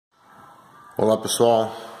Olá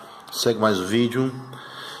pessoal, segue mais o vídeo.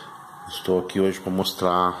 Estou aqui hoje para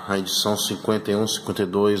mostrar a edição 51 e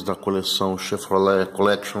 52 da coleção Chevrolet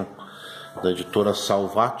Collection da editora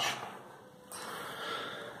Salvat.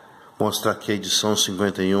 Mostrar aqui a edição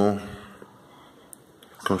 51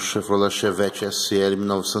 com Chevrolet Chevette SL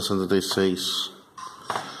 1976.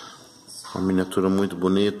 Uma miniatura muito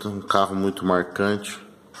bonita, um carro muito marcante,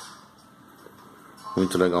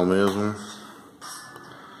 muito legal mesmo.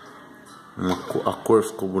 A cor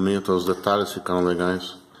ficou bonita, os detalhes ficaram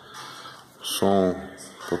legais. Só um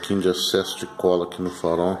pouquinho de excesso de cola aqui no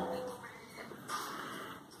farol,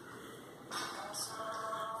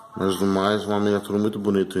 mas no mais uma miniatura muito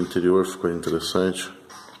bonita. O interior ficou interessante.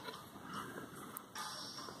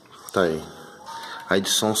 Tá aí a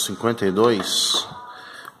edição 52,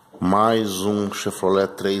 mais um Chevrolet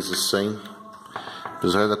 3100.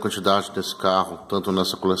 Apesar da quantidade desse carro, tanto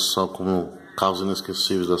nessa coleção como carros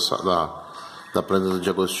inesquecíveis da planeta de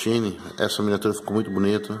Agostini, essa miniatura ficou muito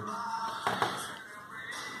bonita.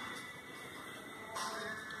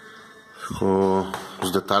 Ficou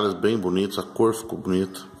os detalhes bem bonitos, a cor ficou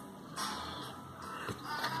bonita.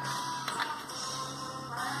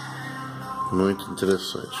 Muito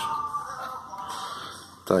interessante.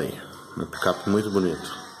 Tá aí, uma picape muito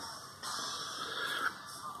bonita.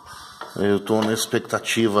 Eu estou na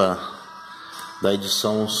expectativa da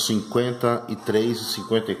edição 53 e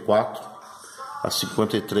 54. A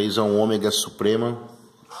 53 é um Ômega Suprema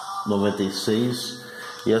 96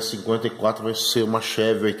 e a 54 vai ser uma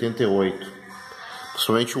Chevy 88.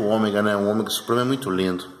 Principalmente o Ômega, né? O Ômega Suprema é muito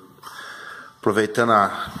lindo. Aproveitando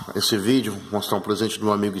esse vídeo, vou mostrar um presente do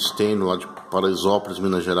meu amigo Setembro, lá de Paraisópolis,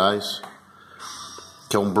 Minas Gerais,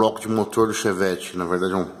 que é um bloco de motor do Chevette. Na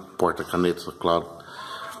verdade é um porta-canetas, claro,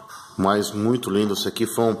 mas muito lindo. Esse aqui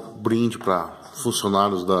foi um brinde para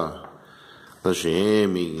funcionários da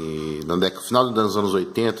GM, na década final dos anos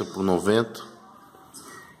 80 por 90.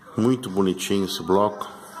 Muito bonitinho esse bloco.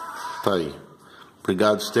 Tá aí.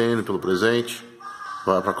 Obrigado, Stênio, pelo presente.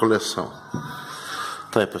 Vai para a coleção.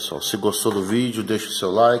 Tá aí, pessoal. Se gostou do vídeo, deixe o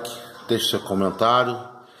seu like, deixe seu comentário,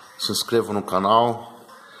 se inscreva no canal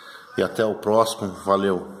e até o próximo.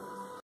 Valeu!